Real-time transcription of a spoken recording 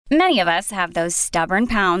Many of us have those stubborn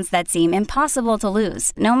pounds that seem impossible to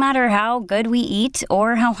lose, no matter how good we eat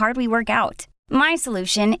or how hard we work out. My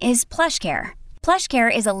solution is PlushCare.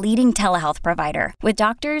 PlushCare is a leading telehealth provider with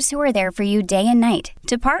doctors who are there for you day and night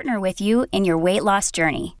to partner with you in your weight loss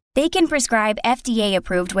journey. They can prescribe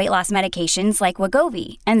FDA-approved weight loss medications like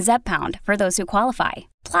Wegovy and Zepbound for those who qualify.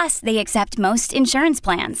 Plus, they accept most insurance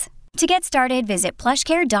plans. To get started, visit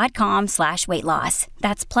plushcare.com/weightloss.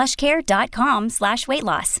 That's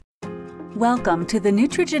plushcare.com/weightloss. Welcome to the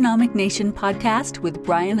Nutrigenomic Nation podcast with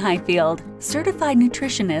Brian Highfield, certified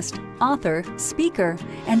nutritionist, author, speaker,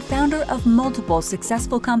 and founder of multiple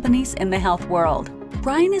successful companies in the health world.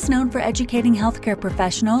 Brian is known for educating healthcare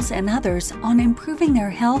professionals and others on improving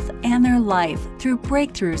their health and their life through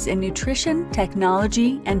breakthroughs in nutrition,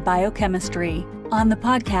 technology, and biochemistry. On the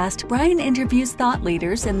podcast, Brian interviews thought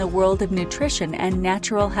leaders in the world of nutrition and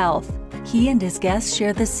natural health. He and his guests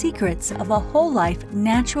share the secrets of a whole life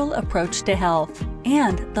natural approach to health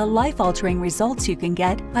and the life-altering results you can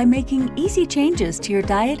get by making easy changes to your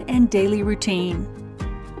diet and daily routine.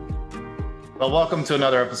 Well, welcome to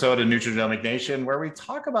another episode of Nutrigenomic Nation, where we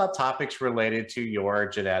talk about topics related to your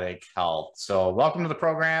genetic health. So welcome to the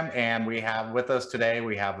program. And we have with us today,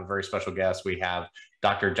 we have a very special guest. We have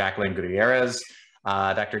Dr. Jacqueline Gutierrez.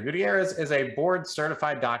 Dr. Gutierrez is a board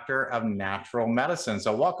certified doctor of natural medicine.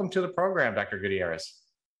 So welcome to the program, Dr. Gutierrez.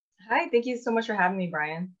 Hi, thank you so much for having me,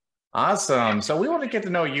 Brian. Awesome. So we want to get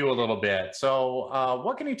to know you a little bit. So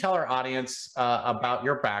what can you tell our audience about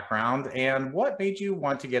your background and what made you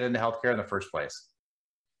want to get into healthcare in the first place?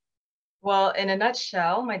 Well, in a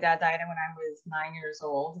nutshell, my dad died when I was 9 years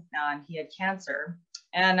old and he had cancer.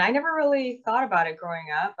 And I never really thought about it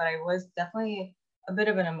growing up, but I was definitely a bit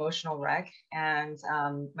of an emotional wreck. And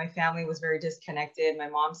my family was very disconnected. My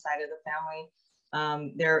mom's side of the family,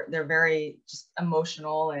 they're very just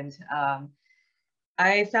emotional, and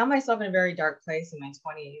I found myself in a very dark place in my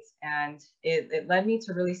 20s, and it led me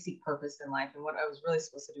to really seek purpose in life and what I was really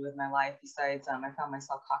supposed to do with my life. Besides, I found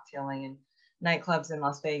myself cocktailing in nightclubs in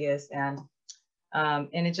Las Vegas, and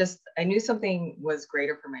it just, I knew something was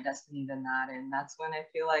greater for my destiny than that. And that's when I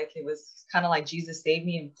feel like it was kind of like Jesus saved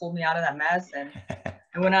me and pulled me out of that mess. And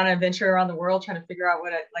I went on an adventure around the world trying to figure out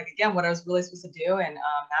what I was really supposed to do. And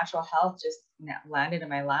natural health just landed in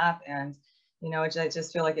my lap. And I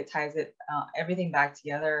just feel like it ties everything back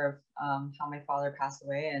together of how my father passed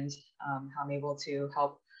away and how I'm able to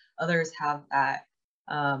help others have that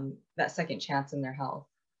second chance in their health.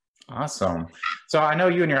 Awesome. So I know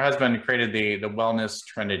you and your husband created the Wellness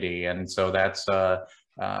Trinity, and so that's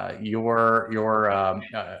your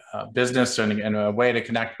business and a way to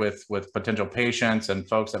connect with potential patients and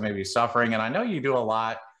folks that may be suffering. And I know you do a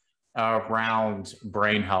lot around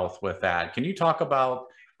brain health with that. Can you talk about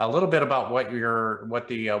a little bit about what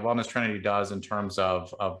the Wellness Trinity does in terms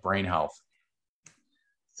of brain health?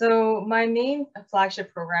 So my main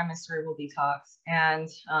flagship program is Cerebral Detox, and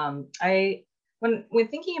when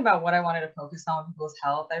thinking about what I wanted to focus on with people's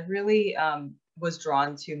health, I really was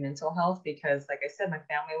drawn to mental health because, like I said, my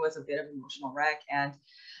family was a bit of an emotional wreck, and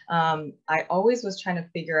I always was trying to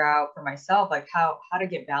figure out for myself like how to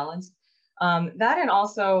get balanced. That, and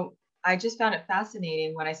also I just found it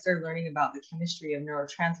fascinating when I started learning about the chemistry of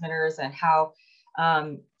neurotransmitters and how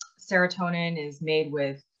serotonin is made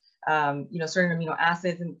with certain amino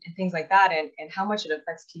acids and things like that, and how much it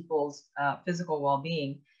affects people's physical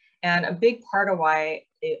well-being. And a big part of why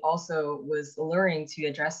it also was alluring to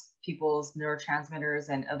address people's neurotransmitters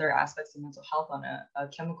and other aspects of mental health on a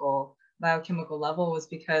biochemical level was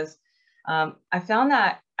because I found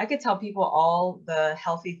that I could tell people all the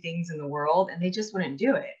healthy things in the world and they just wouldn't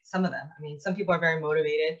do it. Some of them. I mean, some people are very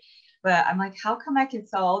motivated, but I'm like, how come I can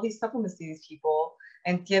sell all these supplements to these people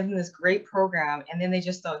and give them this great program and then they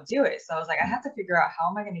just don't do it? So I was like, I have to figure out how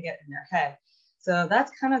am I going to get in their head. So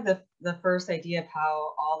that's kind of the first idea of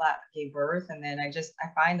how all that gave birth. And then I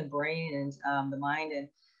find the brain and the mind and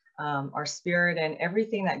our spirit and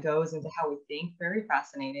everything that goes into how we think very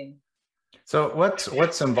fascinating. So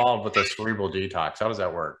what's involved with the Cerebral Detox? How does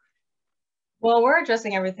that work? Well, we're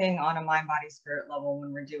addressing everything on a mind, body, spirit level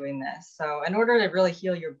when we're doing this. So in order to really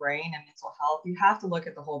heal your brain and mental health, you have to look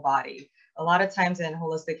at the whole body. A lot of times in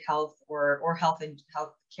holistic health or health and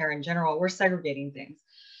health care in general, we're segregating things.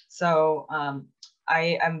 So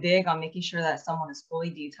I'm big on making sure that someone is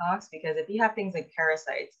fully detoxed, because if you have things like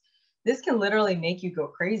parasites, this can literally make you go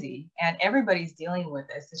crazy, and everybody's dealing with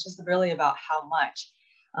this. It's just really about how much.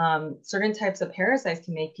 Certain types of parasites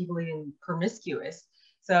can make people even promiscuous.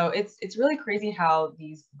 So it's really crazy how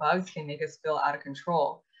these bugs can make us feel out of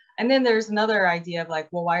control. And then there's another idea of like,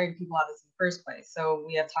 well, why do people have this in the first place? So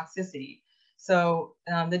we have toxicity. So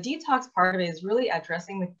the detox part of it is really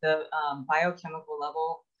addressing the biochemical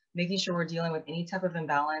level, making sure we're dealing with any type of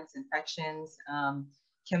imbalance, infections,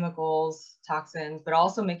 chemicals, toxins, but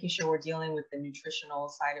also making sure we're dealing with the nutritional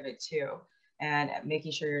side of it too, and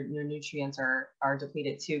making sure your nutrients are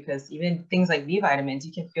depleted too, because even things like B vitamins,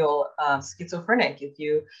 you can feel schizophrenic if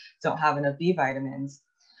you don't have enough B vitamins.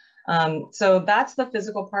 So that's the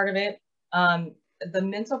physical part of it. The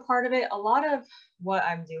mental part of it, a lot of what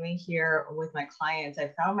I'm doing here with my clients,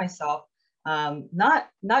 I found myself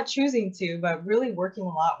not choosing to, but really working a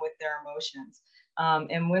lot with their emotions.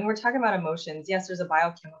 And when we're talking about emotions, yes, there's a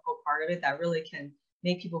biochemical part of it that really can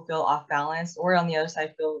make people feel off balance, or on the other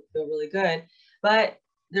side, feel really good. But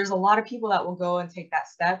there's a lot of people that will go and take that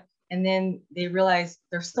step, and then they realize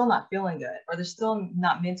they're still not feeling good, or they're still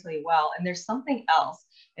not mentally well, and there's something else.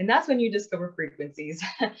 And that's when you discover frequencies.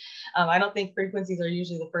 I don't think frequencies are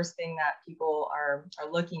usually the first thing that people are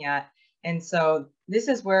looking at. And so this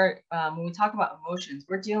is where, when we talk about emotions,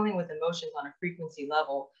 we're dealing with emotions on a frequency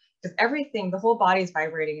level, because everything, the whole body is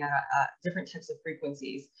vibrating at different types of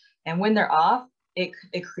frequencies. And when they're off, it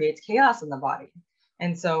creates chaos in the body.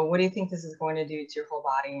 And so what do you think this is going to do to your whole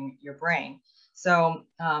body and your brain? So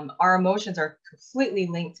our emotions are completely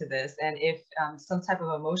linked to this. And if some type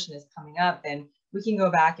of emotion is coming up, then we can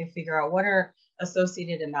go back and figure out what are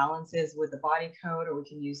associated imbalances with the body code, or we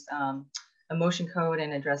can use emotion code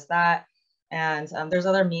and address that. And there's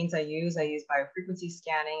other means I use. I use biofrequency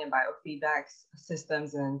scanning and biofeedback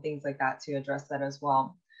systems and things like that to address that as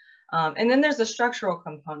well. And then there's a structural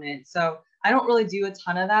component. So I don't really do a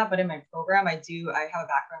ton of that, but in my program, I have a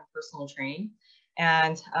background in personal training.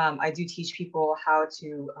 And I do teach people how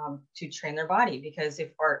to train their body, because if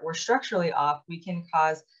we're structurally off, we can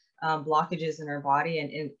cause blockages in our body. And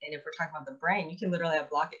if we're talking about the brain, you can literally have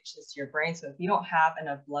blockages to your brain. So if you don't have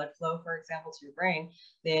enough blood flow, for example, to your brain,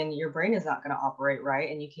 then your brain is not going to operate right.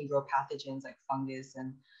 And you can grow pathogens like fungus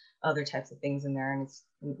and other types of things in there. And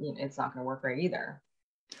it's not going to work right either.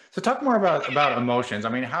 So talk more about emotions. I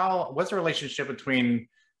mean, what's the relationship between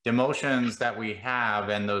the emotions that we have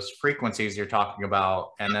and those frequencies you're talking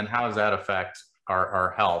about? And then how does that affect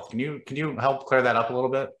our health? Can you help clear that up a little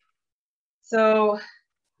bit? So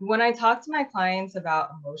when I talk to my clients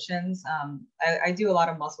about emotions, I do a lot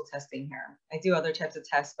of muscle testing here. I do other types of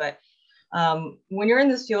tests, but when you're in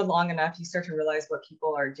this field long enough, you start to realize what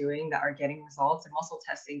people are doing that are getting results. And muscle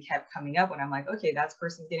testing kept coming up when I'm like, okay, that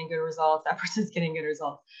person's getting good results, that person's getting good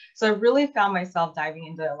results. So I really found myself diving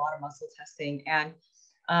into a lot of muscle testing. And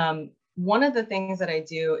one of the things that I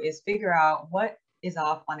do is figure out what is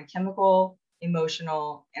off on a chemical,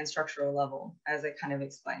 emotional, and structural level, as I kind of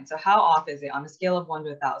explained. So how off is it on a scale of 1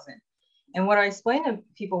 to 1,000? And what I explain to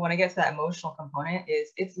people when I get to that emotional component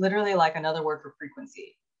is it's literally like another word for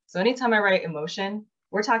frequency. So anytime I write emotion,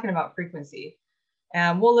 we're talking about frequency.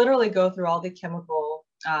 And we'll literally go through all the chemical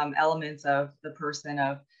elements of the person,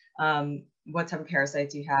 of what type of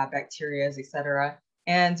parasites you have, bacteria, etc.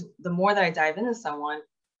 And the more that I dive into someone,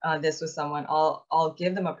 I'll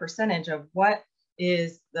give them a percentage of what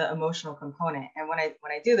is the emotional component. And when I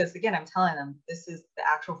do this, again, I'm telling them this is the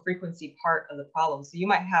actual frequency part of the problem. So you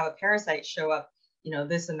might have a parasite show up,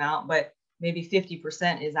 this amount, but maybe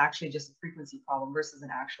 50% is actually just a frequency problem versus an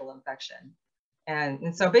actual infection.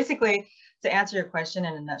 And so basically, to answer your question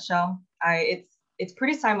in a nutshell, it's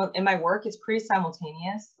pretty in my work, it's pretty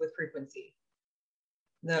simultaneous with frequency,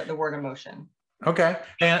 the word emotion. Okay.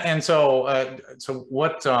 And so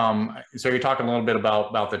what, so you're talking a little bit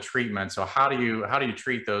about the treatment. So how do you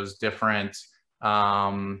treat those different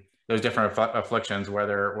afflictions,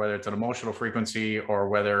 whether it's an emotional frequency or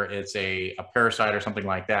whether it's a parasite or something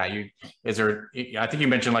like that? I think you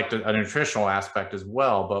mentioned like a nutritional aspect as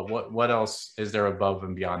well, but what else is there above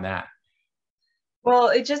and beyond that? Well,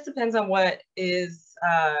 it just depends on what is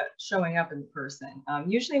showing up in the person.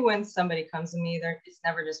 Usually when somebody comes to me, it's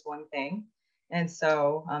never just one thing. And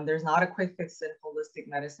so there's not a quick fix in holistic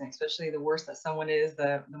medicine, especially the worse that someone is,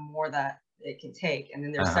 the more that it can take. And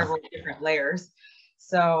then there's several different layers.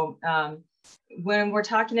 So when we're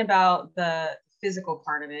talking about the physical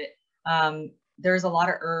part of it, there's a lot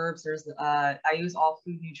of herbs. I use all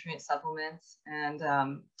food nutrient supplements. And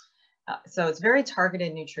so it's very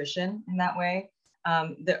targeted nutrition in that way. A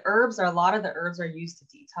lot of the herbs are used to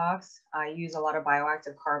detox. I use a lot of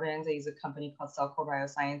bioactive carbons. I use a company called Cellcore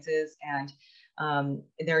Biosciences, and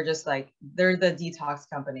they're the detox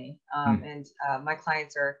company. And my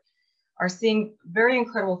clients are seeing very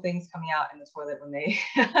incredible things coming out in the toilet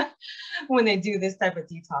when they do this type of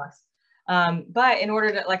detox. But in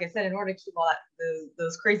order to keep all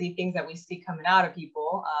those crazy things that we see coming out of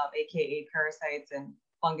people, aka parasites and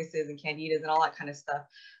funguses and candidas and all that kind of stuff,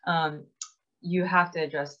 you have to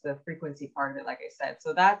address the frequency part of it, like I said.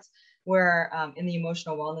 So that's where in the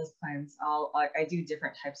emotional wellness plans, I do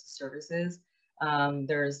different types of services.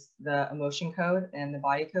 There's the emotion code and the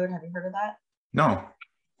body code. Have you heard of that? No.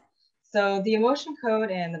 So the emotion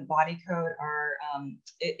code and the body code are,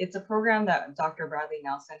 it's a program that Dr. Bradley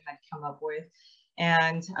Nelson had come up with.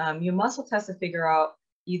 And you muscle test to figure out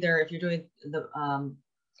either if you're doing the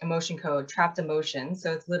emotion code, trapped emotions.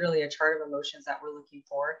 So it's literally a chart of emotions that we're looking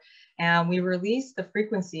for. And we release the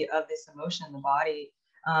frequency of this emotion in the body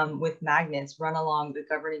with magnets run along the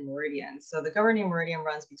governing meridian. So the governing meridian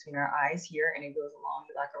runs between our eyes here, and it goes along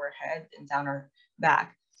the back of our head and down our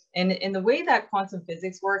back. And in the way that quantum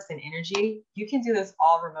physics works in energy, you can do this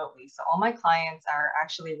all remotely. So all my clients are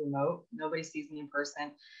actually remote. Nobody sees me in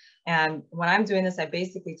person. And when I'm doing this, I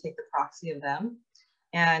basically take the proxy of them.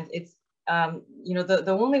 And it's, you know,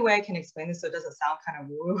 the only way I can explain this so it doesn't sound kind of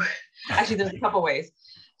woo. Actually, there's a couple ways,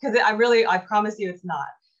 because I promise you it's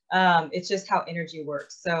not. It's just how energy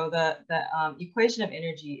works. So the equation of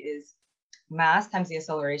energy is mass times the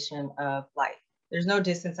acceleration of light. There's no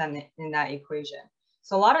distance in that equation.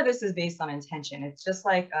 So a lot of this is based on intention. It's just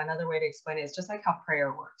like another way to explain it. It's just like how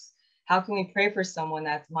prayer works. How can we pray for someone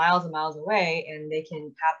that's miles and miles away and they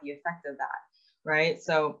can have the effect of that, right?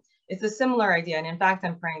 So it's a similar idea. And in fact,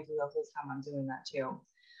 I'm praying through the whole time I'm doing that too.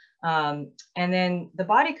 And then the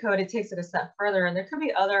body code, it takes it a step further, and there could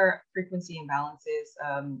be other frequency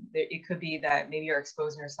imbalances. It could be that maybe you're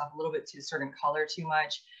exposing yourself a little bit to a certain color too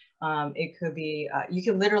much. It could be, you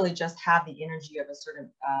can literally just have the energy of a certain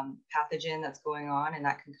pathogen that's going on, and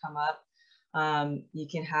that can come up. You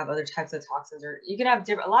can have other types of toxins, or you can have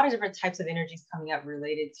a lot of different types of energies coming up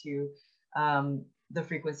related to the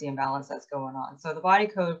frequency imbalance that's going on. So the body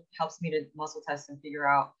code helps me to muscle test and figure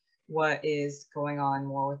out what is going on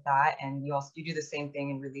more with that. And you do the same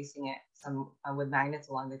thing in releasing it with magnets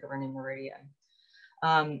along the governing meridian.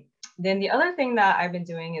 Then the other thing that I've been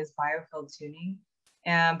doing is biofield tuning.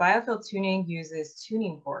 And biofield tuning uses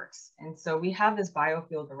tuning forks. And so we have this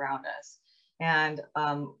biofield around us. And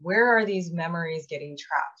where are these memories getting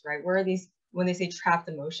trapped, right? Where are these, when they say trapped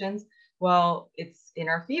emotions? Well, it's in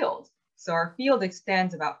our field. So our field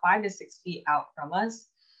extends about 5 to 6 feet out from us.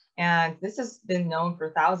 And this has been known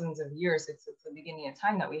for thousands of years. It's the beginning of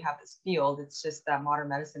time that we have this field. It's just that modern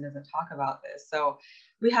medicine doesn't talk about this. So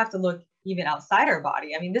we have to look even outside our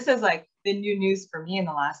body. I mean, this is like the new news for me in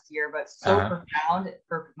the last year, but so profound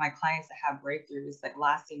for my clients to have breakthroughs, like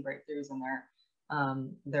lasting breakthroughs in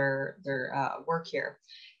their work here.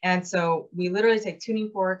 And so we literally take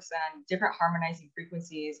tuning forks and different harmonizing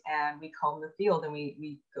frequencies, and we comb the field, and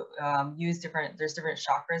we use there's different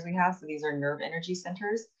chakras we have. So these are nerve energy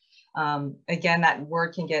centers. Again, that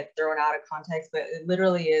word can get thrown out of context, but it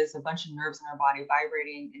literally is a bunch of nerves in our body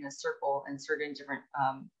vibrating in a circle in certain different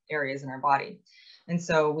areas in our body. And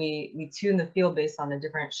so we tune the field based on the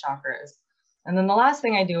different chakras. And then the last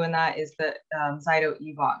thing I do in that is the Zyto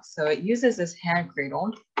eVox. So it uses this hand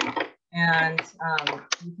cradle, and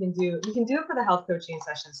you can do it for the health coaching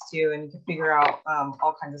sessions too, and you can figure out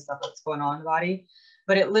all kinds of stuff that's going on in the body.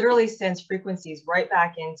 But it literally sends frequencies right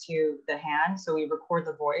back into the hand. So we record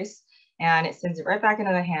the voice, and it sends it right back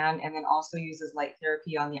into the hand, and then also uses light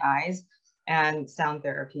therapy on the eyes and sound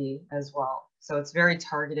therapy as well. So it's very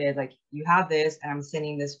targeted. Like, you have this, and I'm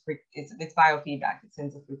sending this, it's biofeedback. It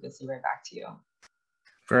sends the frequency right back to you.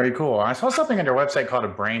 Very cool. I saw something on your website called a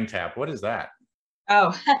brain tap. What is that?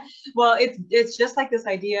 Oh, well, it's just like this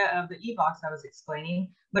idea of the eVox I was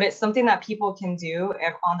explaining, but it's something that people can do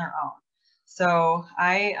on their own. So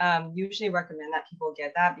I usually recommend that people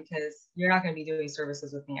get that, because you're not going to be doing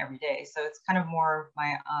services with me every day. So it's kind of more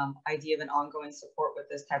my idea of an ongoing support with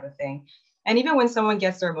this type of thing. And even when someone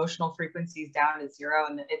gets their emotional frequencies down to 0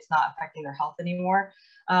 and it's not affecting their health anymore,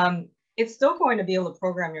 it's still going to be able to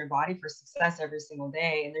program your body for success every single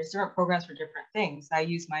day. And there's different programs for different things. I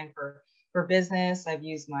use mine for business. I've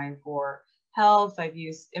used mine for health.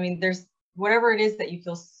 There's whatever it is that you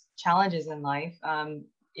feel challenges in life.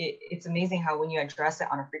 It's amazing how when you address it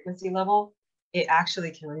on a frequency level, it actually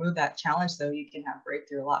can remove that challenge, so you can have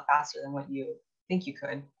breakthrough a lot faster than what you think you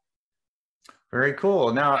could. Very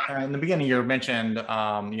cool. Now, in the beginning, you mentioned,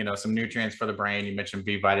 some nutrients for the brain. You mentioned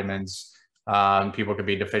B vitamins. People could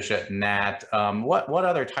be deficient in that. What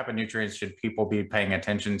other type of nutrients should people be paying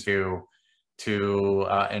attention to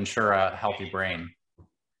ensure a healthy brain?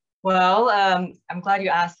 Well, I'm glad you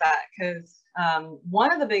asked that, because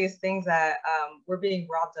one of the biggest things that we're being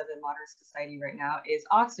robbed of in modern society right now is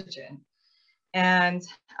oxygen. And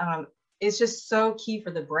it's just so key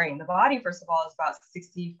for the brain. The body, first of all, is about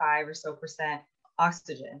 65% or so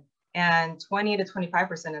oxygen. and 20 to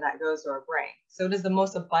 25% of that goes to our brain. So it is the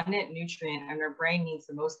most abundant nutrient, and our brain needs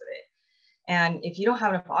the most of it. And if you don't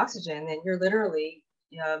have enough oxygen, then you're literally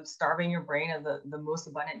starving your brain of the most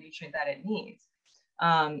abundant nutrient that it needs.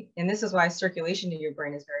 And this is why circulation to your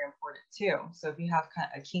brain is very important too. So if you have kind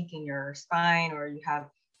of a kink in your spine, or you have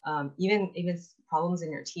even problems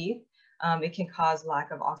in your teeth, it can cause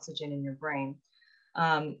lack of oxygen in your brain.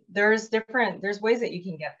 There's ways that you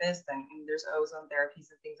can get this, and there's ozone therapies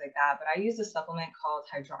and things like that. But I use a supplement called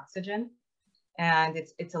hydroxygen, and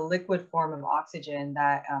it's a liquid form of oxygen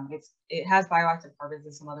that it has bioactive carbons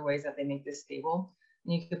and some other ways that they make this stable.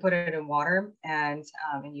 And you can put it in water, and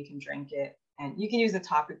you can drink it, and you can use it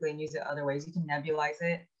topically and use it other ways. You can nebulize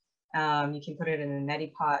it. You can put it in a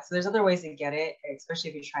neti pot. So there's other ways to get it, especially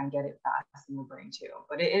if you're trying to get it fast in the brain too.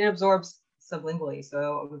 But it absorbs sublingually, so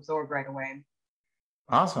it'll absorb right away.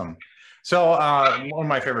 Awesome. So one of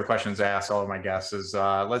my favorite questions to ask all of my guests is,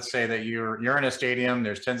 let's say that you're in a stadium,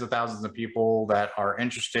 there's tens of thousands of people that are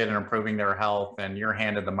interested in improving their health, and you're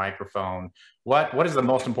handed the microphone. What is the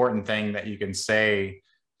most important thing that you can say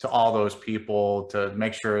to all those people to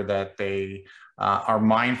make sure that they are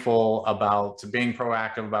mindful about being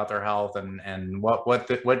proactive about their health, and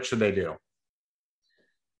what should they do?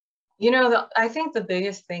 I think the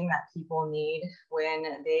biggest thing that people need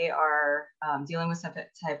when they are dealing with some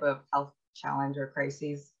type of health challenge or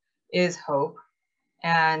crises is hope.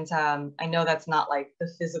 And I know that's not like the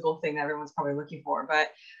physical thing that everyone's probably looking for,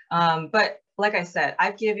 but like I said,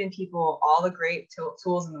 I've given people all the great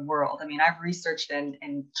tools in the world. I mean, I've researched and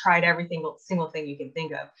tried every single thing you can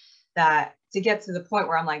think of that to get to the point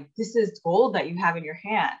where I'm like, this is gold that you have in your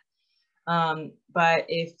hand. But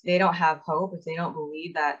if they don't have hope, if they don't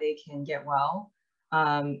believe that they can get well,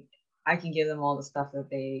 I can give them all the stuff that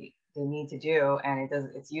they need to do, and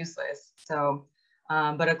it's useless. So,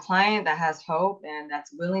 but a client that has hope and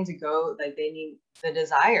that's willing to go, like they need the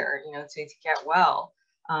desire, to get well.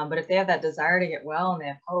 But if they have that desire to get well and they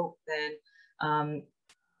have hope, then,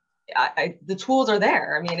 the tools are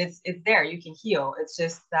there. I mean, it's there, you can heal. It's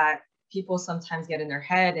just that people sometimes get in their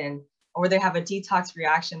head or they have a detox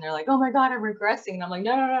reaction. They're like, oh my God, I'm regressing. And I'm like,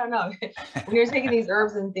 no. When you're taking these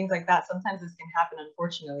herbs and things like that, sometimes this can happen.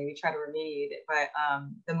 Unfortunately, we try to remediate it, but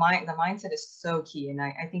the mindset is so key. And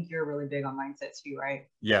I think you're really big on mindset too, right?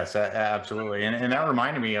 Yes, absolutely. And that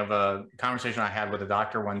reminded me of a conversation I had with a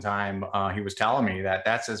doctor one time. He was telling me that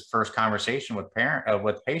that's his first conversation with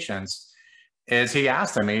patients. Is he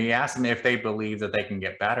asked them if they believe that they can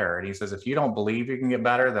get better. And he says, if you don't believe you can get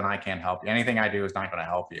better, then I can't help you. Anything I do is not going to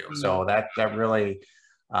help you. Mm-hmm. So that really,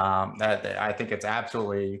 that I think it's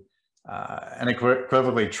absolutely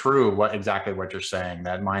unequivocally true exactly what you're saying.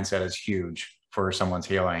 That mindset is huge for someone's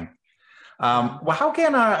healing. Well, how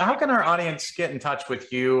can our audience get in touch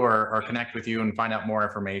with you or connect with you and find out more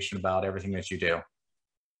information about everything that you do?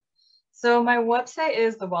 So my website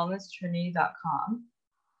is thewellnesstrinity.com.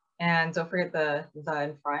 And don't forget the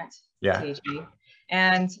in front, THE.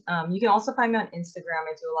 And you can also find me on Instagram.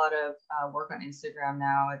 I do a lot of work on Instagram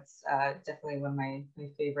now. It's definitely one of my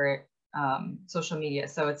favorite social media.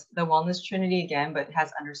 So it's The Wellness Trinity again, but it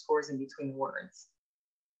has underscores in between the words.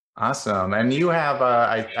 Awesome. And you have,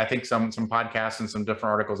 I think, some podcasts and some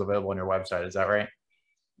different articles available on your website. Is that right?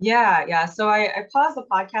 Yeah. So I paused the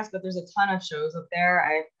podcast, but there's a ton of shows up there.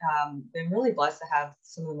 I've been really blessed to have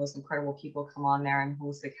some of the most incredible people come on there in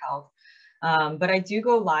holistic health. But I do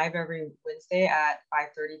go live every Wednesday at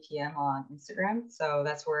 5:30 p.m. on Instagram. So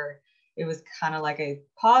that's where it was kind of like I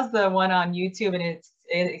paused the one on YouTube, and it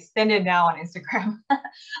extended now on Instagram.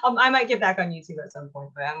 I might get back on YouTube at some point,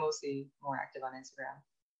 but I'm mostly more active on Instagram.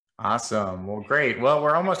 Awesome. Well, great. Well,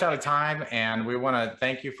 we're almost out of time, and we want to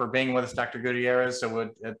thank you for being with us, Dr. Gutierrez.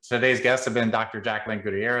 So today's guests have been Dr. Jacqueline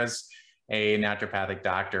Gutierrez, a naturopathic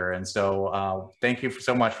doctor. And so thank you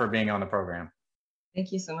so much for being on the program.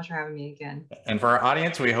 Thank you so much for having me again. And for our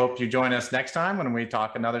audience, we hope you join us next time when we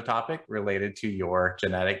talk another topic related to your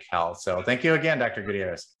genetic health. So thank you again, Dr.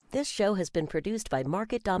 Gutierrez. This show has been produced by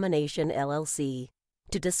Market Domination, LLC.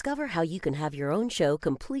 To discover how you can have your own show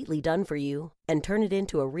completely done for you and turn it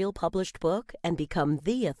into a real published book and become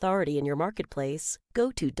the authority in your marketplace,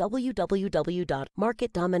 go to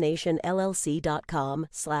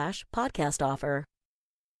www.marketdominationllc.com/podcast offer.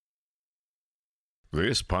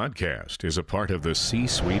 This podcast is a part of the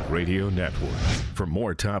C-Suite Radio Network. For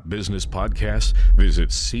more top business podcasts,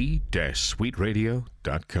 visit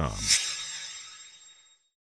c-suiteradio.com.